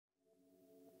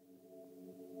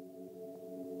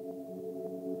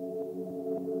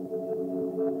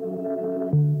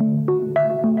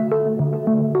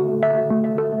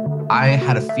I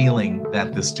had a feeling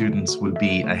that the students would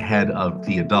be ahead of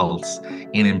the adults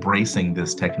in embracing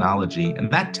this technology.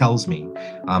 And that tells me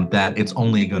that it's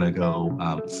only going to go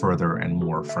further and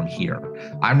more from here.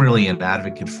 I'm really an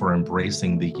advocate for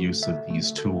embracing the use of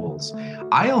these tools.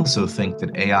 I also think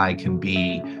that AI can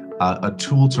be a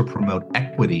tool to promote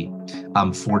equity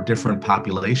for different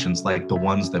populations like the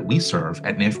ones that we serve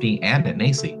at NFTE and at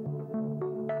NACCE.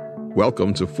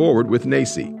 Welcome to Forward with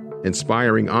NACCE,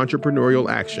 Inspiring Entrepreneurial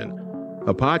Action,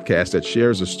 a podcast that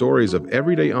shares the stories of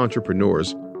everyday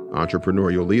entrepreneurs,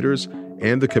 entrepreneurial leaders,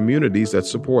 and the communities that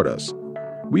support us.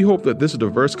 We hope that this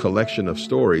diverse collection of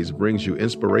stories brings you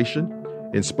inspiration,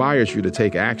 inspires you to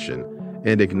take action,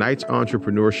 and ignites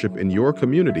entrepreneurship in your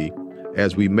community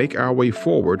as we make our way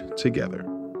forward together.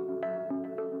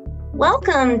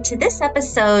 Welcome to this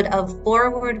episode of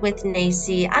Forward with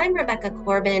NACCE. I'm Rebecca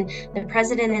Corbin, the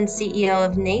president and CEO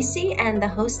of NACCE and the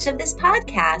host of this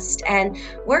podcast. And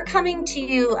we're coming to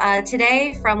you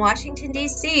today from Washington,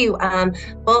 D.C.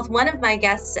 Both one of my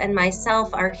guests and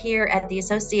myself are here at the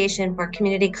Association for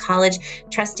Community College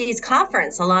Trustees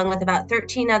Conference, along with about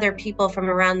 13 other people from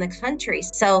around the country.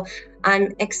 So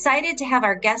I'm excited to have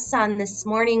our guests on this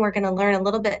morning. We're going to learn a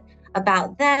little bit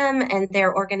about them and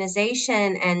their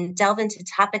organization and delve into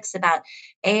topics about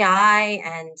AI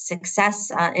and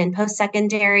success in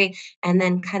post-secondary, and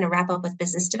then kind of wrap up with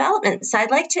business development. So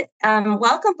I'd like to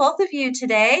welcome both of you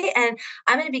today. And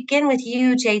I'm going to begin with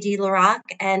you, JD LaRock,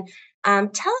 and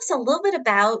tell us a little bit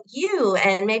about you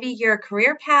and maybe your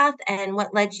career path and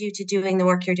what led you to doing the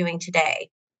work you're doing today.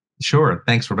 Sure.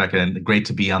 Thanks, Rebecca. And great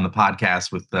to be on the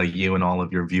podcast with you and all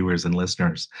of your viewers and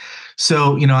listeners.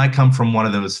 So, I come from one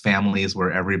of those families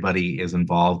where everybody is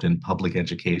involved in public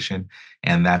education.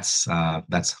 And that's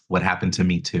what happened to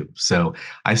me, too. So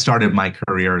I started my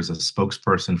career as a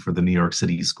spokesperson for the New York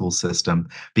City school system,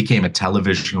 became a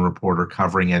television reporter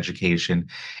covering education.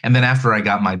 And then after I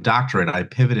got my doctorate, I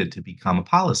pivoted to become a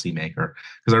policymaker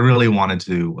because I really wanted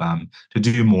to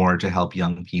do more to help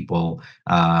young people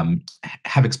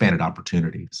have expanded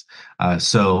opportunities.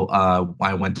 So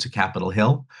I went to Capitol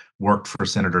Hill, worked for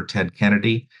Senator Ted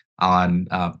Kennedy on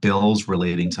bills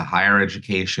relating to higher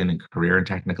education and career and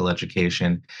technical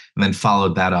education, and then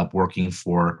followed that up working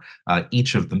for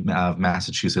each of the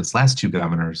Massachusetts' last two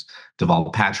governors,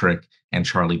 Deval Patrick and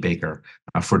Charlie Baker.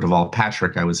 For Deval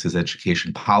Patrick, I was his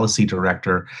education policy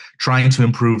director, trying to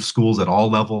improve schools at all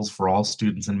levels for all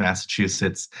students in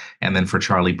Massachusetts. And then for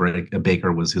Charlie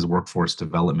Baker was his workforce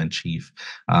development chief,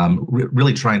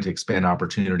 really trying to expand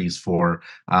opportunities for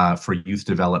youth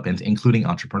development, including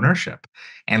entrepreneurship.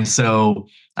 And so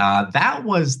that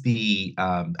was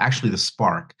actually the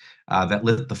spark that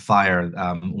lit the fire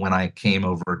when I came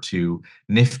over to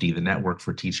NFTE, the Network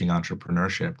for Teaching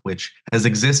Entrepreneurship, which has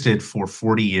existed for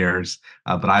 40 years,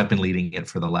 but I've been leading it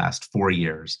for the last 4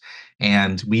 years.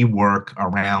 And we work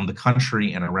around the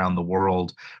country and around the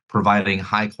world providing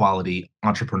high-quality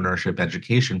entrepreneurship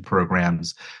education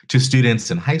programs to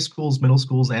students in high schools, middle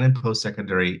schools, and in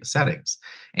post-secondary settings.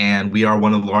 And we are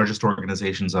one of the largest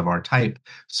organizations of our type,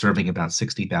 serving about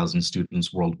 60,000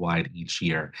 students worldwide each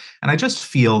year. And I just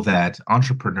feel that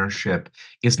entrepreneurship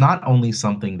is not only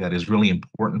something that is really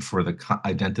important for the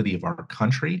identity of our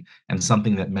country and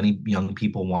something that many young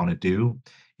people want to do,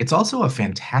 it's also a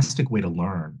fantastic way to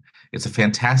learn. It's a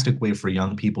fantastic way for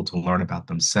young people to learn about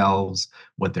themselves,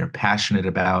 what they're passionate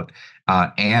about,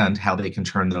 and how they can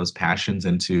turn those passions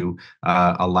into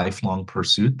a lifelong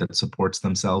pursuit that supports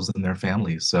themselves and their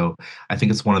families. So I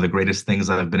think it's one of the greatest things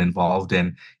that I've been involved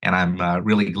in. And I'm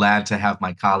really glad to have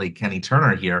my colleague, Kene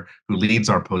Turner, here, who leads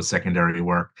our post-secondary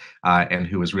work and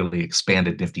who has really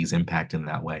expanded NFTE's impact in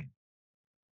that way.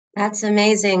 That's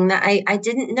amazing. I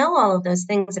didn't know all of those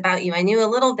things about you. I knew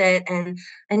a little bit, and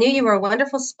I knew you were a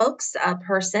wonderful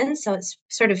spokesperson. So it's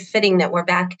sort of fitting that we're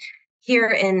back here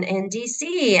in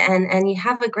DC, and you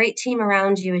have a great team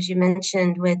around you, as you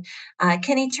mentioned, with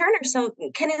Kene Turner. So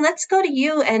Kene, let's go to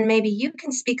you, and maybe you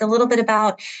can speak a little bit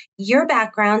about your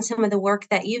background, some of the work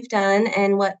that you've done,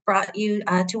 and what brought you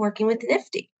to working with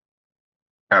NFTE.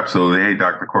 Absolutely. Hey,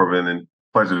 Dr. Corbin, and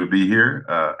pleasure to be here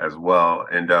as well.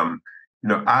 And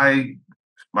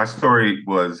my story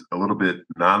was a little bit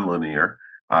nonlinear.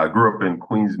 I grew up in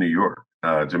Queens, New York,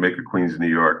 Jamaica, Queens, New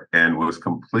York, and was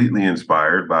completely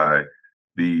inspired by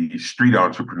the street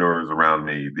entrepreneurs around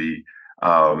me,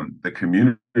 the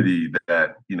community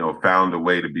that, found a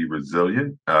way to be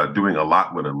resilient, doing a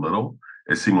lot with a little.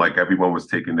 It seemed like everyone was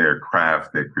taking their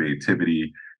craft, their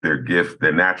creativity, their gift,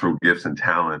 their natural gifts and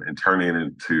talent, and turning it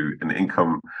into an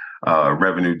income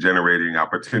revenue generating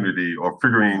opportunity, or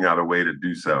figuring out a way to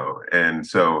do so. And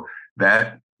so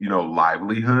that,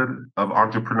 livelihood of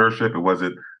entrepreneurship, it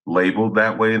wasn't labeled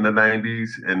that way in the 90s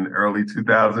and early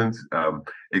 2000s,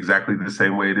 exactly the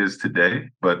same way it is today.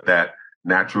 But that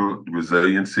natural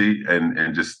resiliency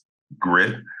and just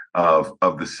grit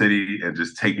of the city and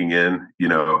just taking in,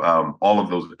 all of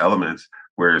those elements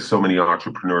where so many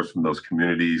entrepreneurs from those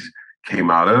communities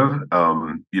came out of.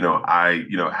 I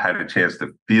had a chance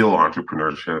to feel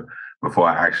entrepreneurship before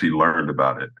I actually learned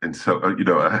about it. And so,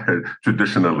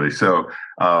 traditionally. So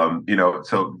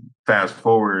fast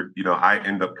forward, I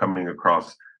end up coming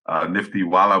across NFTE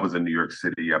while I was in New York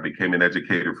City. I became an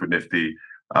educator for NFTE,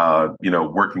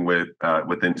 working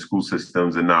within school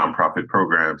systems and nonprofit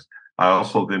programs. I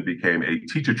also then became a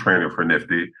teacher trainer for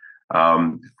NFTE.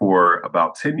 For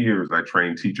about 10 years, I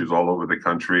trained teachers all over the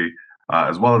country,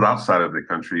 as well as outside of the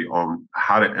country, on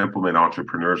how to implement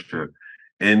entrepreneurship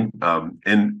in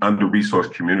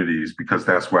under-resourced communities, because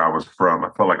that's where I was from. I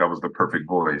felt like I was the perfect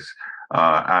voice.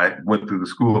 I went through the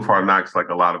School of Hard Knocks like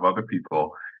a lot of other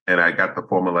people, and I got the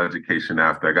formal education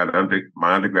after. I got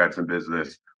my undergrad's in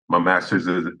business. My master's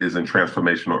is in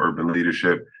transformational urban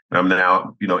leadership. And I'm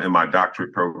now, in my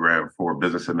doctorate program for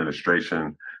business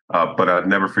administration. But I'd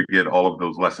never forget all of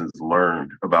those lessons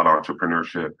learned about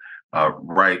entrepreneurship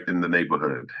right in the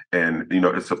neighborhood. And,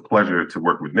 it's a pleasure to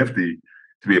work with NFTE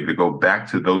to be able to go back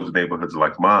to those neighborhoods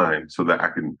like mine so that I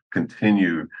can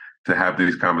continue to have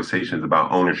these conversations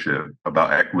about ownership,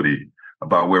 about equity,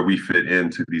 about where we fit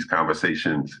into these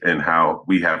conversations and how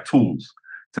we have tools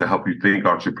to help you think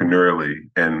entrepreneurially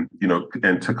and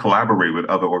to collaborate with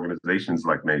other organizations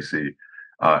like NACCE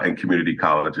and community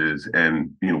colleges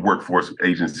and workforce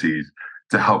agencies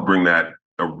to help bring that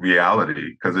a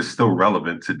reality, because it's still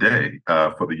relevant today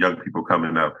for the young people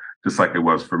coming up, just like it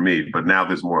was for me. But now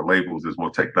there's more labels, there's more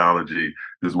technology,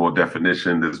 there's more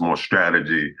definition, there's more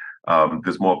strategy,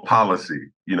 there's more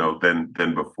policy,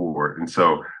 than before. And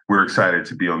so we're excited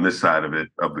to be on this side of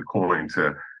the coin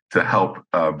to help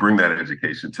bring that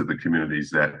education to the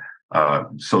communities that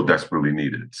so desperately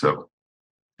need it. So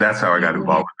that's how I got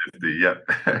involved with NFTE. Yeah.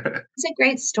 It's a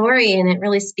great story, and it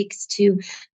really speaks to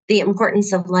the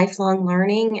importance of lifelong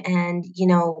learning. And,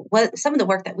 what some of the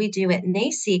work that we do at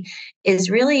NACCE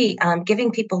is really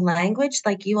giving people language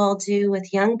like you all do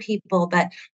with young people, but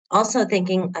also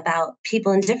thinking about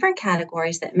people in different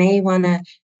categories that may want to,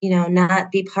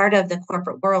 not be part of the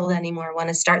corporate world anymore, want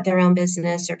to start their own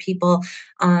business, or people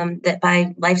that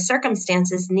by life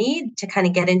circumstances need to kind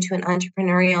of get into an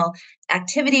entrepreneurial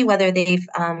activity, whether they've,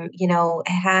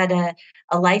 had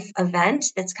a life event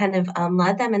that's kind of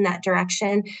led them in that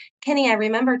direction. Kenny, I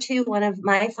remember too, one of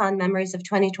my fond memories of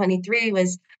 2023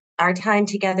 was our time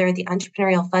together at the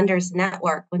Entrepreneurial Funders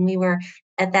Network when we were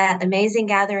at that amazing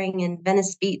gathering in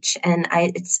Venice Beach. And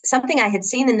it's something I had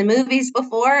seen in the movies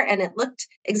before, and it looked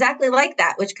exactly like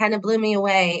that, which kind of blew me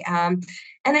away. And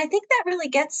I think that really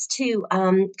gets to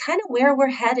kind of where we're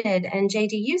headed. And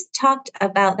JD, you talked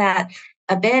about that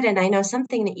a bit, and I know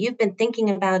something that you've been thinking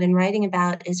about and writing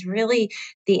about is really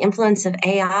the influence of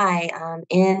AI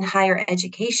in higher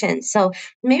education. So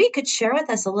maybe you could share with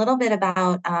us a little bit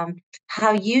about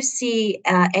how you see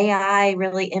AI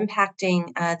really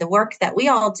impacting the work that we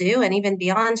all do, and even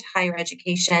beyond higher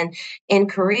education in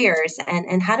careers,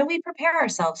 and how do we prepare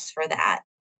ourselves for that?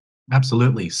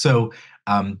 Absolutely. So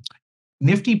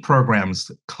NFTE programs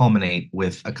culminate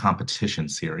with a competition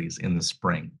series in the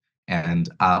spring. And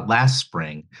last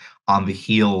spring, on the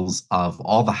heels of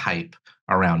all the hype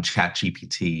around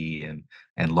ChatGPT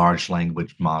and large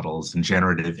language models and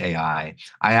generative AI,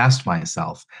 I asked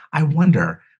myself, I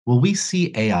wonder, will we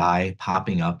see AI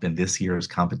popping up in this year's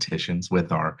competitions with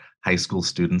our high school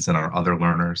students and our other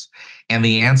learners? And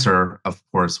the answer, of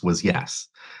course, was yes.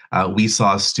 We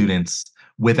saw students,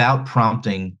 without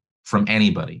prompting from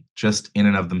anybody, just in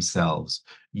and of themselves,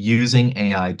 using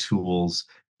AI tools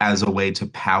as a way to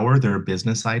power their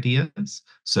business ideas.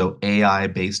 So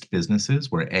AI-based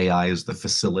businesses where AI is the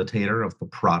facilitator of the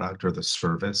product or the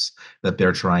service that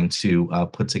they're trying to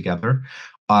put together.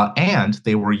 And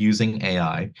they were using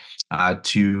AI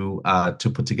to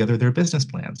put together their business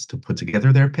plans, to put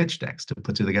together their pitch decks, to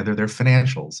put together their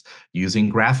financials using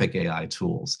graphic AI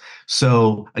tools.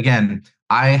 So again,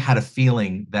 I had a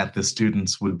feeling that the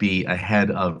students would be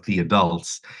ahead of the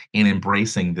adults in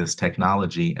embracing this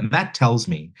technology. And that tells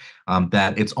me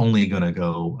that it's only going to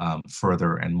go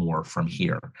further and more from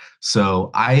here.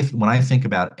 So when I think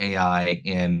about AI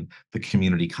in the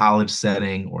community college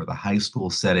setting or the high school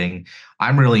setting,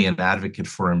 I'm really an advocate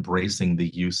for embracing the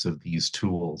use of these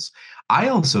tools. I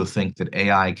also think that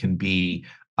AI can be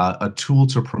a tool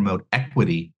to promote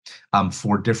equity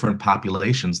for different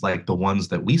populations like the ones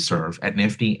that we serve at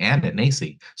NFTE and at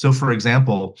NACCE. So for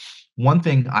example, one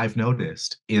thing I've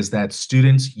noticed is that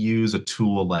students use a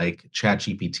tool like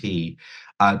ChatGPT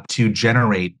to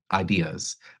generate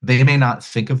ideas. They may not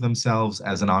think of themselves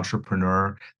as an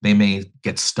entrepreneur. They may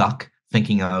get stuck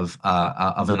thinking of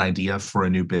an idea for a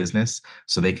new business,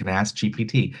 so they can ask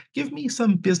GPT, give me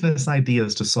some business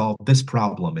ideas to solve this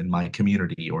problem in my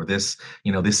community or this,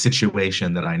 this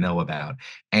situation that I know about.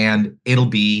 And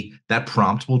that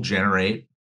prompt will generate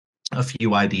a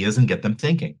few ideas and get them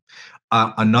thinking.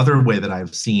 Another way that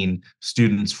I've seen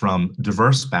students from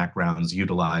diverse backgrounds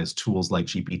utilize tools like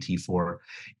GPT-4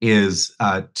 is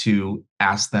to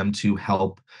ask them to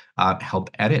help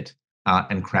edit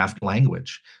and craft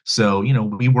language. So,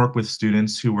 we work with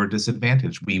students who are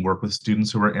disadvantaged. We work with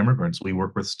students who are immigrants. We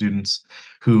work with students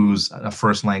whose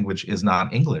first language is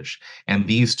not English. And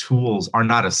these tools are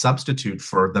not a substitute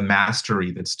for the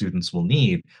mastery that students will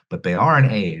need, but they are an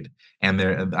aid. And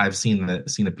I've seen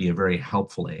it be a very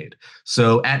helpful aid.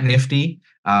 So at NFTE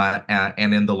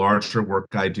and in the larger work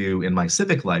I do in my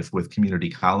civic life with community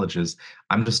colleges,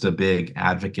 I'm just a big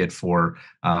advocate for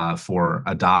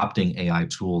adopting AI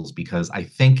tools because I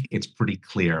think it's pretty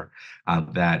clear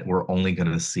that we're only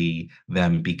going to see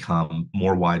them become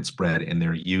more widespread in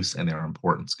their use and their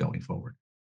importance going forward.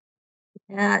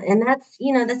 Yeah, and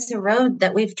that's a road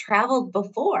that we've traveled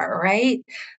before, right?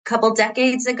 A couple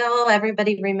decades ago,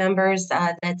 everybody remembers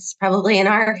that's probably in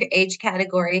our age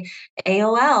category,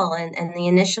 AOL and the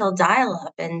initial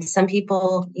dial-up. And some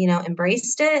people,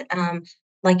 embraced it,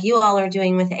 like you all are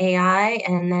doing with AI.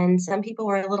 And then some people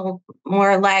were a little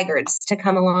more laggards to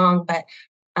come along. But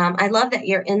I love that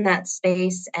you're in that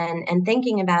space and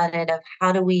thinking about it of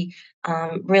how do we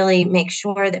really make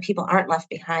sure that people aren't left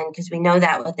behind, because we know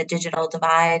that with the digital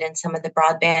divide and some of the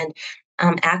broadband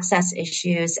access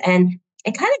issues. And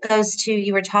it kind of goes to,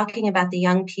 you were talking about the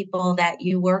young people that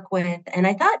you work with. And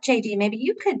I thought, JD, maybe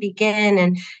you could begin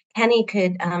and Kenny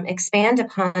could expand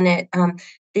upon it.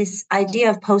 This idea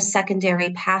of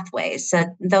post-secondary pathways. So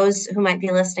those who might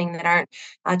be listening that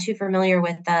aren't too familiar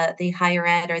with the higher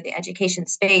ed or the education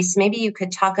space, maybe you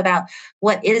could talk about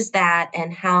what is that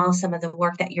and how some of the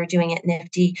work that you're doing at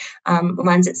NFTE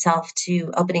lends itself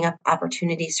to opening up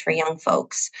opportunities for young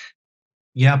folks.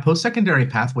 Yeah, post-secondary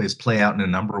pathways play out in a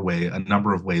number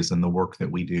of ways in the work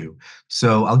that we do.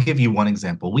 So I'll give you one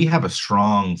example. We have a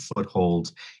strong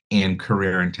foothold in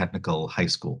career and technical high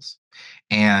schools.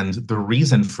 And the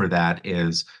reason for that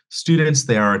is students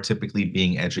there are typically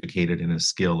being educated in a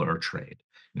skill or trade,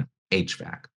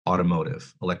 HVAC,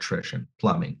 automotive, electrician,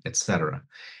 plumbing, etc.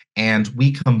 And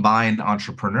we combine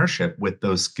entrepreneurship with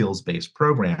those skills-based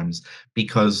programs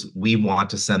because we want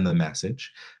to send the message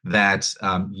that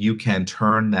you can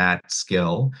turn that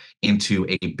skill into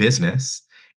a business,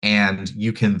 and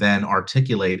you can then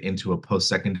articulate into a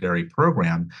post-secondary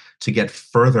program to get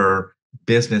further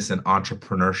business and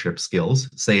entrepreneurship skills,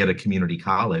 say at a community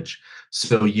college,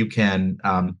 so you can,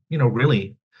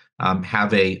 really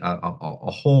have a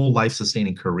whole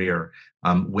life-sustaining career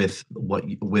with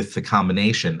the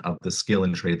combination of the skill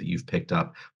and trade that you've picked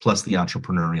up plus the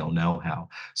entrepreneurial know-how.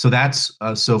 So that's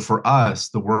so for us,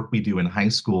 the work we do in high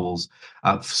schools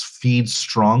feeds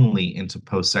strongly into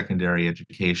post-secondary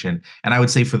education. And I would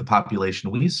say for the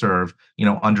population we serve,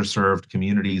 underserved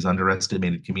communities,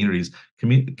 underestimated communities,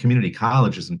 community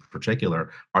colleges in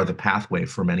particular are the pathway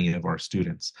for many of our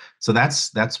students. So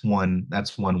that's one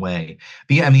way.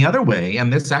 The other way,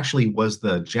 and this actually was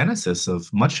the genesis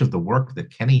of much of the work that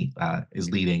Kenny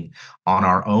is leading on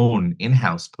our own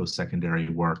in-house post-secondary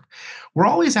work, we're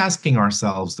always asking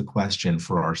ourselves the question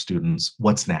for our students,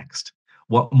 what's next?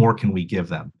 What more can we give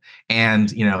them? And,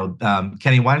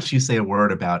 Kenny, why don't you say a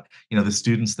word about, the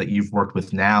students that you've worked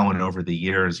with now and over the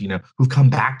years, who've come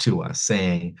back to us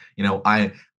saying,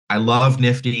 I love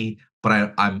NFTE,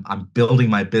 but I'm building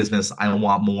my business. I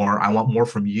want more. I want more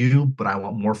from you, but I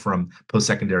want more from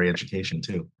post-secondary education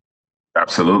too.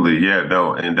 Absolutely. Yeah,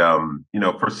 no. And,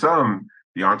 for some,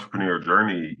 the entrepreneurial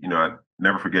journey, I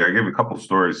never forget, I gave a couple of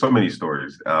stories, so many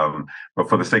stories. But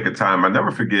for the sake of time, I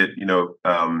never forget,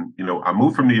 I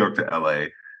moved from New York to LA.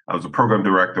 I was a program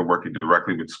director working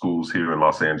directly with schools here in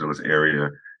Los Angeles area.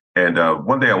 And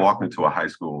one day I walked into a high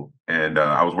school and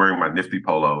I was wearing my NFTE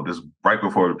polo. This right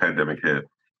before the pandemic hit.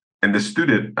 And the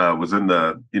student was in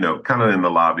the, kind of in the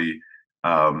lobby,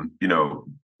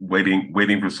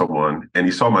 waiting for someone, and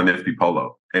he saw my NFTE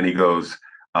polo, and he goes,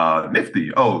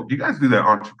 "NFTE, oh, you guys do that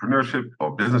entrepreneurship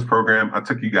or business program? I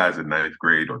took you guys in 9th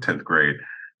grade or 10th grade.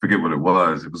 Forget what it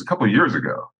was. It was a couple of years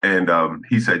ago." And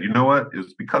he said, "You know what? It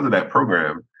was because of that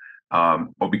program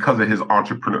or because of his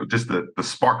just the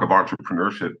spark of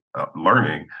entrepreneurship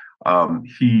learning,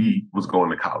 he was going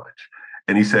to college.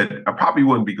 And he said, I probably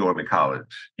wouldn't be going to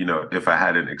college, if I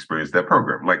hadn't experienced that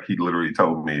program. Like he literally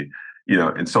told me,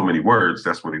 in so many words,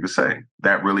 that's what he was saying.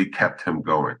 That really kept him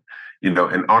going. And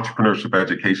entrepreneurship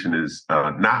education is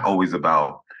not always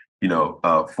about,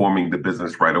 forming the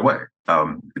business right away.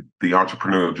 The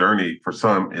entrepreneurial journey for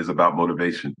some is about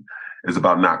motivation, is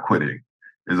about not quitting,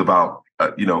 is about,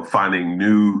 finding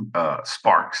new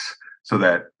sparks so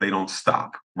that they don't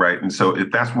stop, right? And so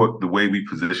if that's the way we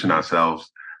position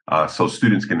ourselves, so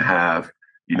students can have,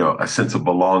 a sense of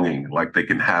belonging, like they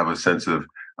can have a sense of,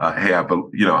 hey,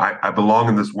 I belong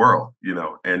in this world,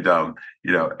 and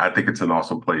I think it's an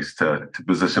awesome place to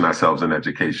position ourselves in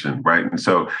education, right? And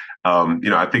so,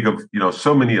 I think of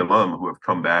so many alum who have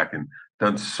come back and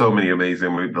done so many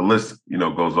amazing. The list,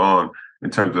 goes on in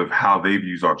terms of how they've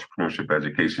used entrepreneurship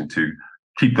education to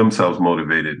keep themselves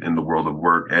motivated in the world of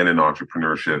work and in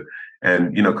entrepreneurship.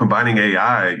 And combining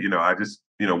AI, I just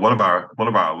one of our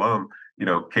alum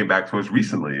came back to us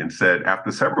recently and said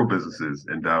after several businesses,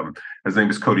 and his name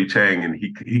is Cody Chang, and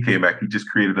he came back. He just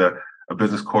created a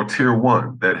business called Tier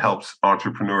One that helps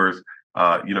entrepreneurs,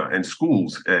 and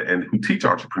schools and who teach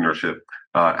entrepreneurship,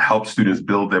 help students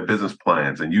build their business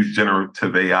plans and use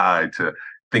generative AI to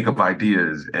think of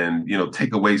ideas and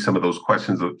take away some of those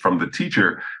questions from the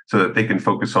teacher so that they can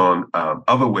focus on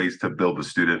other ways to build the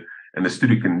student. And the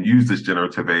student can use this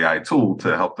generative AI tool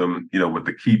to help them, with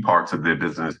the key parts of their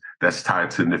business that's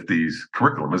tied to NFTE's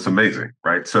curriculum. It's amazing,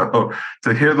 right? So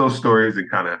to hear those stories and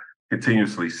kind of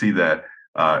continuously see that,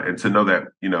 and to know that,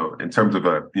 in terms of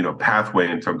a, pathway,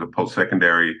 in terms of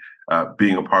post-secondary,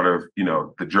 being a part of,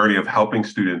 the journey of helping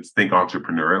students think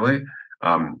entrepreneurially,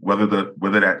 whether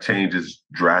that change is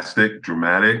drastic,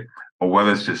 dramatic, or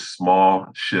whether it's just small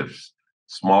shifts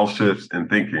in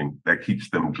thinking that keeps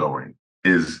them going,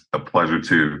 is a pleasure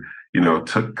to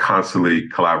constantly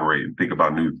collaborate and think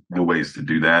about new ways to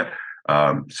do that,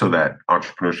 so that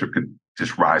entrepreneurship could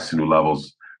just rise to new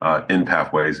levels in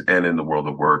pathways and in the world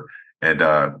of work. And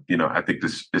I think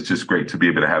it's just great to be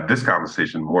able to have this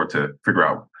conversation more to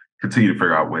continue to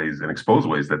figure out ways and expose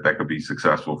ways that could be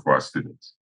successful for our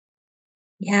students.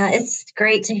 Yeah, it's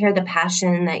great to hear the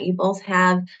passion that you both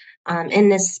have in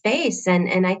this space.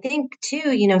 And I think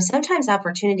too, sometimes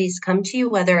opportunities come to you,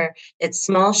 whether it's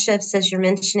small shifts, as you're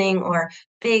mentioning, or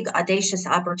big audacious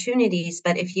opportunities.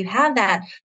 But if you have that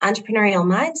entrepreneurial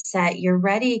mindset, you're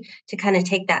ready to kind of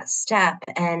take that step.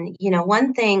 And,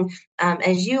 one thing,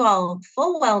 as you all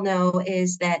full well know,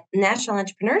 is that National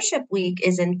Entrepreneurship Week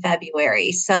is in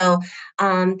February. So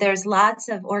there's lots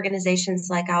of organizations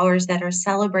like ours that are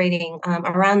celebrating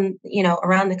around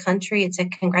the country. It's a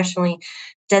congressionally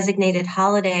designated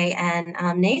holiday, and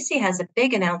NACCE has a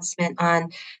big announcement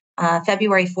on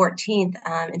February 14th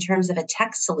in terms of a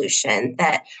tech solution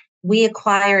that we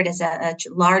acquired as a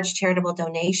large charitable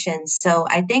donation. So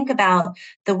I think about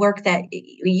the work that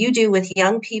you do with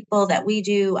young people, that we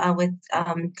do with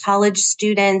college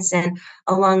students, and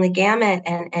along the gamut,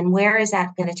 and where is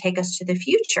that going to take us to the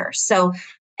future? So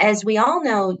as we all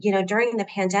know, during the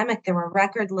pandemic, there were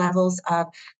record levels of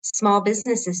small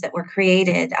businesses that were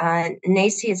created.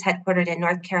 NACCE is headquartered in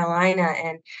North Carolina,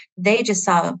 and they just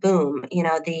saw a boom.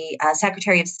 The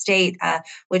Secretary of State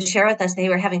would share with us they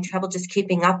were having trouble just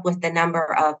keeping up with the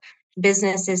number of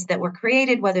businesses that were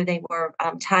created, whether they were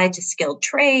tied to skilled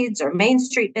trades or Main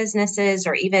Street businesses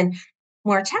or even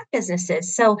more tech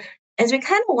businesses. So as we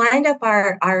kind of wind up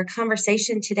our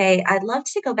conversation today, I'd love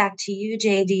to go back to you,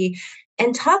 JD,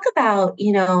 and talk about,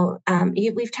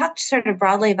 we've talked sort of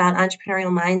broadly about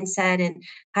entrepreneurial mindset and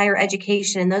higher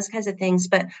education and those kinds of things,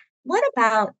 but what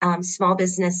about small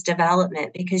business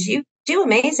development? Because you do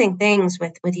amazing things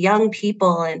with young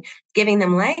people and giving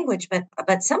them language,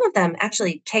 but some of them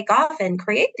actually take off and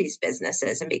create these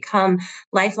businesses and become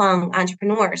lifelong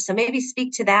entrepreneurs. So maybe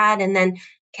speak to that, and then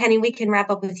Kenny, we can wrap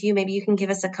up with you. Maybe you can give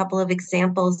us a couple of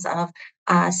examples of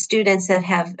students that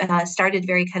have started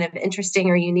very kind of interesting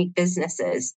or unique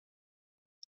businesses.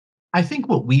 I think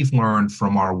what we've learned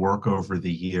from our work over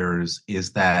the years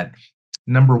is that,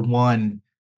 number one,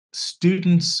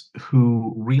 students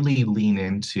who really lean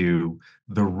into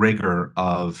the rigor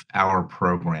of our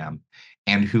program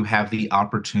and who have the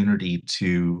opportunity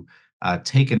to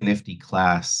take a nifty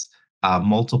class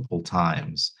multiple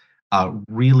times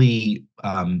really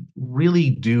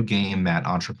do gain that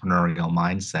entrepreneurial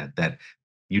mindset that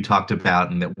you talked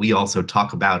about and that we also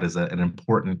talk about as an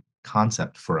important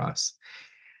concept for us.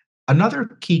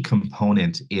 Another key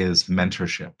component is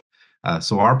mentorship.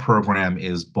 So our program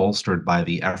is bolstered by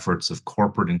the efforts of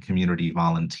corporate and community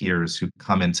volunteers who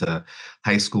come into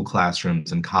high school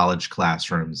classrooms and college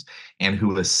classrooms and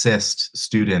who assist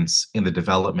students in the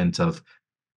development of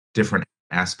different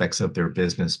aspects of their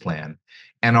business plan.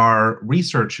 And our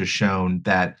research has shown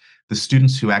that the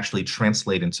students who actually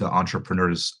translate into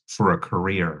entrepreneurs for a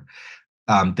career,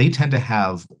 they tend to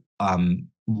have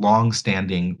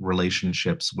long-standing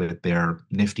relationships with their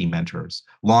nifty mentors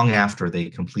long after they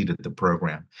completed the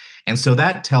program. And so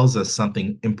that tells us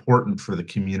something important for the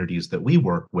communities that we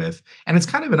work with. And it's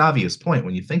kind of an obvious point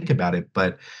when you think about it,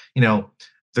 but you know,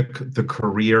 the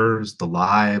careers, the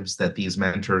lives that these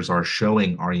mentors are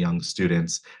showing our young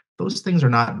students, those things are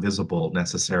not visible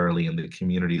necessarily in the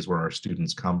communities where our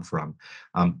students come from.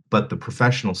 But the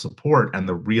professional support and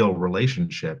the real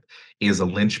relationship is a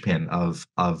linchpin of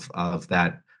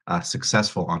that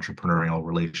successful entrepreneurial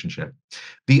relationship.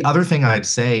 The other thing I'd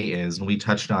say is, and we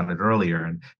touched on it earlier,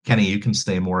 and Kenny, you can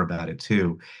say more about it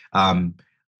too.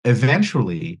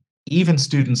 Eventually, even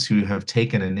students who have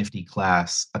taken a nifty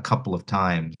class a couple of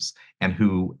times and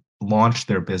who launch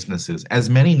their businesses, as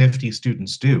many nifty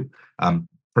students do,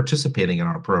 participating in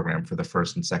our program for the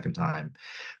first and second time,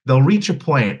 they'll reach a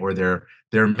point where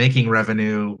they're making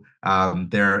revenue.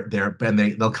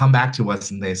 They'll come back to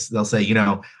us and they'll say, you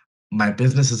know, my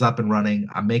business is up and running.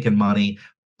 I'm making money,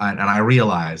 and I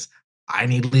realize I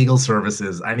need legal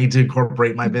services. I need to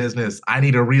incorporate my business. I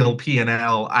need a real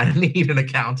P&L. I need an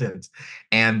accountant.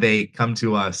 And they come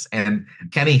to us. And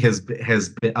Kenny has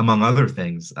been, among other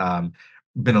things,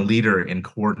 been a leader in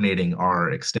coordinating our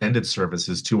extended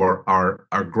services to our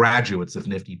graduates of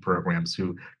Nifty programs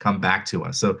who come back to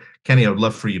us. So Kenny, I would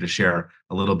love for you to share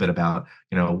a little bit about,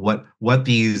 you know, what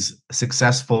these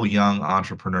successful young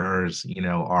entrepreneurs, you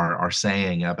know, are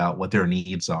saying about what their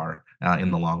needs are in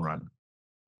the long run.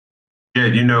 Yeah,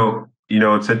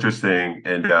 it's interesting.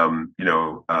 And,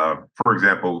 for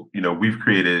example, we've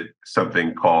created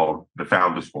something called the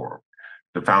Founders Forum.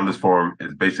 The Founders Forum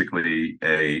is basically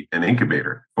an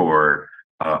incubator for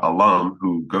alum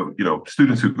who go,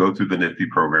 students who go through the NFTE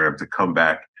program to come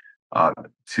back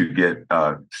to get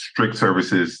strict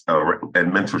services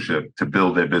and mentorship to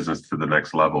build their business to the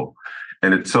next level.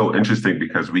 And it's so interesting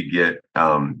because we get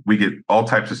all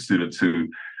types of students who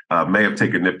may have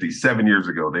taken NFTE 7 years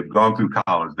ago. They've gone through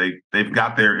college. They've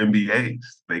got their MBAs.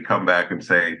 They come back and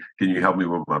say, "Can you help me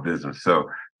with my business?" So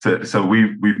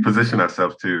we've positioned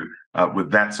ourselves to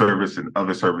with that service and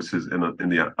other services in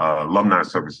the alumni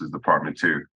services department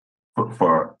too,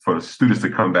 for students to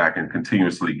come back and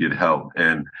continuously get help.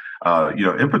 And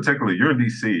in particular, you're in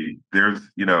DC. There's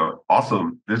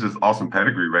this awesome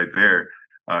pedigree right there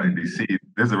in DC.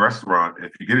 There's a restaurant.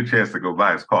 If you get a chance to go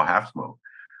by, it's called Half Smoke.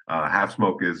 Half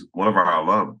Smoke is one of our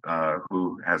alum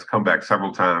who has come back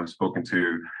several times, spoken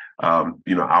to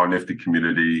our Nifty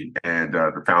community and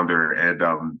the founder,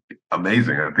 and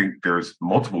amazing. I think there's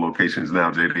multiple locations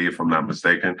now, JD, if I'm not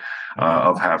mistaken,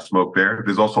 of Half Smoke there.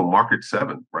 There's also Market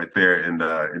 7 right there in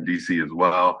DC as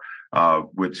well,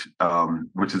 which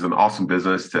is an awesome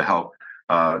business to help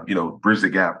bridge the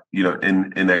gap,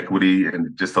 in inequity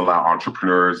and just allow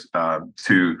entrepreneurs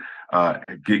to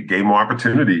gain more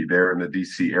opportunity there in the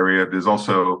DC area. There's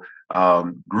also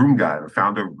Groom Guy, the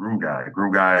founder of Groom Guy.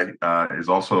 Groom Guy is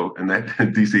also in that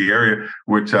DC area,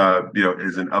 which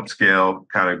is an upscale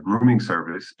kind of grooming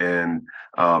service, and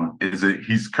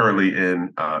he's currently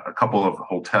in a couple of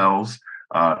hotels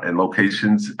and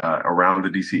locations around the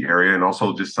DC area, and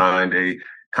also just signed a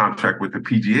contract with the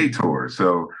PGA Tour.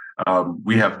 So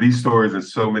we have these stories and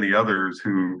so many others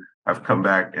who have come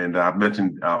back, and I've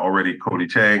mentioned already Cody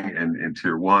Chang in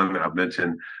Tier 1. I've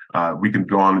mentioned we can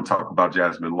go on and talk about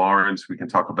Jasmine Lawrence. We can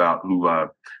talk about who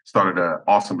started an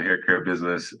awesome hair care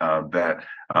business that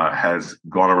has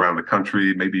gone around the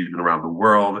country, maybe even around the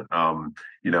world.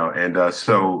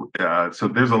 So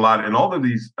there's a lot, and all of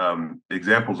these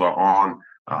examples are on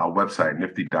our website,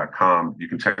 nifty.com. You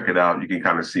can check it out. You can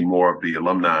kind of see more of the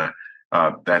alumni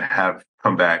that have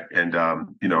come back and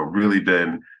really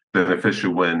been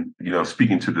beneficial when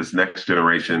speaking to this next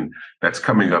generation that's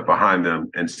coming up behind them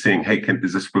and seeing, hey,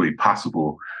 is this really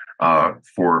possible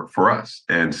for us?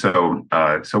 And so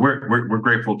we're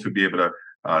grateful to be able to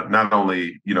not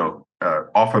only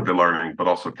offer the learning, but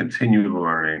also continue the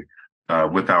learning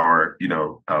with our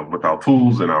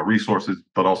tools and our resources,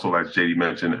 but also, as JD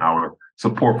mentioned, our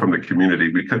support from the community.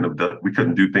 We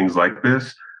couldn't do things like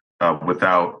this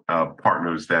without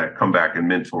partners that come back and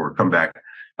mentor, come back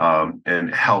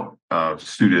and help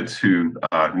students who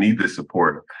need this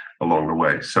support along the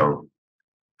way. So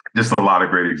just a lot of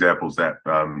great examples that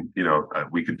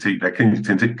we continue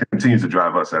to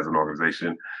drive us as an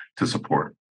organization to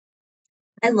support.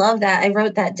 I love that. I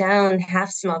wrote that down,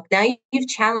 half smoke. Now you've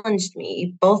challenged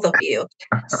me, both of you.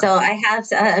 So I have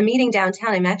a meeting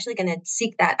downtown. I'm actually going to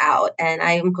seek that out, and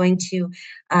I am going to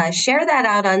share that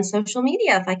out on social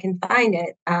media if I can find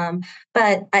it.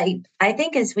 But I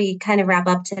think as we kind of wrap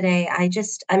up today,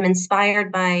 I'm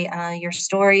inspired by your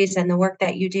stories and the work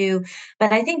that you do.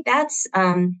 But I think that's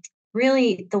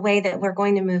really the way that we're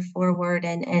going to move forward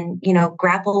and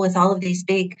grapple with all of these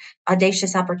big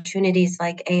audacious opportunities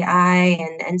like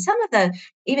AI and some of the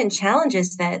even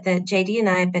challenges that JD and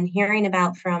I have been hearing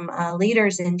about from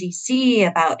leaders in DC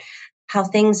about how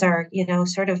things are,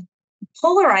 sort of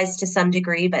polarized to some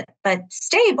degree, but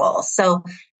stable. So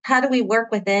how do we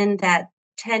work within that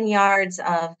 10 yards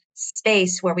of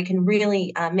space where we can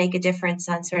really make a difference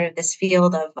on sort of this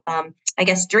field of, I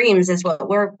guess, dreams is what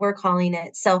we're calling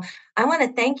it. So I want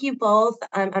to thank you both.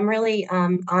 I'm really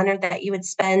honored that you would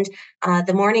spend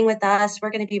the morning with us. We're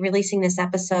going to be releasing this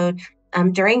episode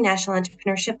during National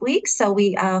Entrepreneurship Week. So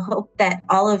we hope that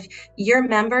all of your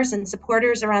members and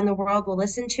supporters around the world will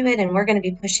listen to it, and we're going to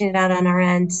be pushing it out on our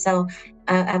end. So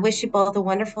I wish you both a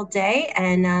wonderful day,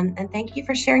 and thank you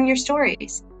for sharing your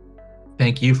stories.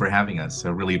 Thank you for having us. I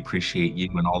really appreciate you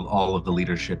and all of the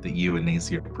leadership that you and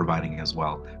NACCE are providing as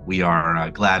well. We are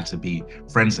glad to be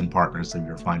friends and partners of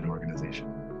your fine organization.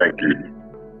 Thank you.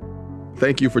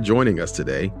 Thank you for joining us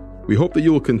today. We hope that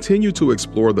you will continue to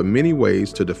explore the many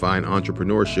ways to define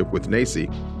entrepreneurship with NACCE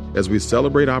as we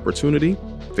celebrate opportunity,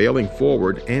 failing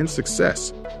forward, and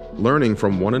success, learning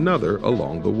from one another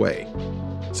along the way.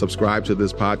 Subscribe to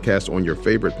this podcast on your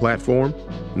favorite platform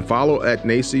and follow at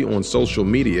NACCE on social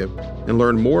media and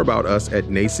learn more about us at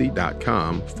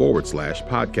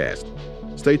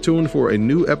nacce.com/podcast. Stay tuned for a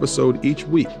new episode each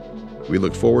week. We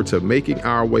look forward to making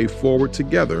our way forward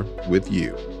together with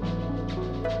you.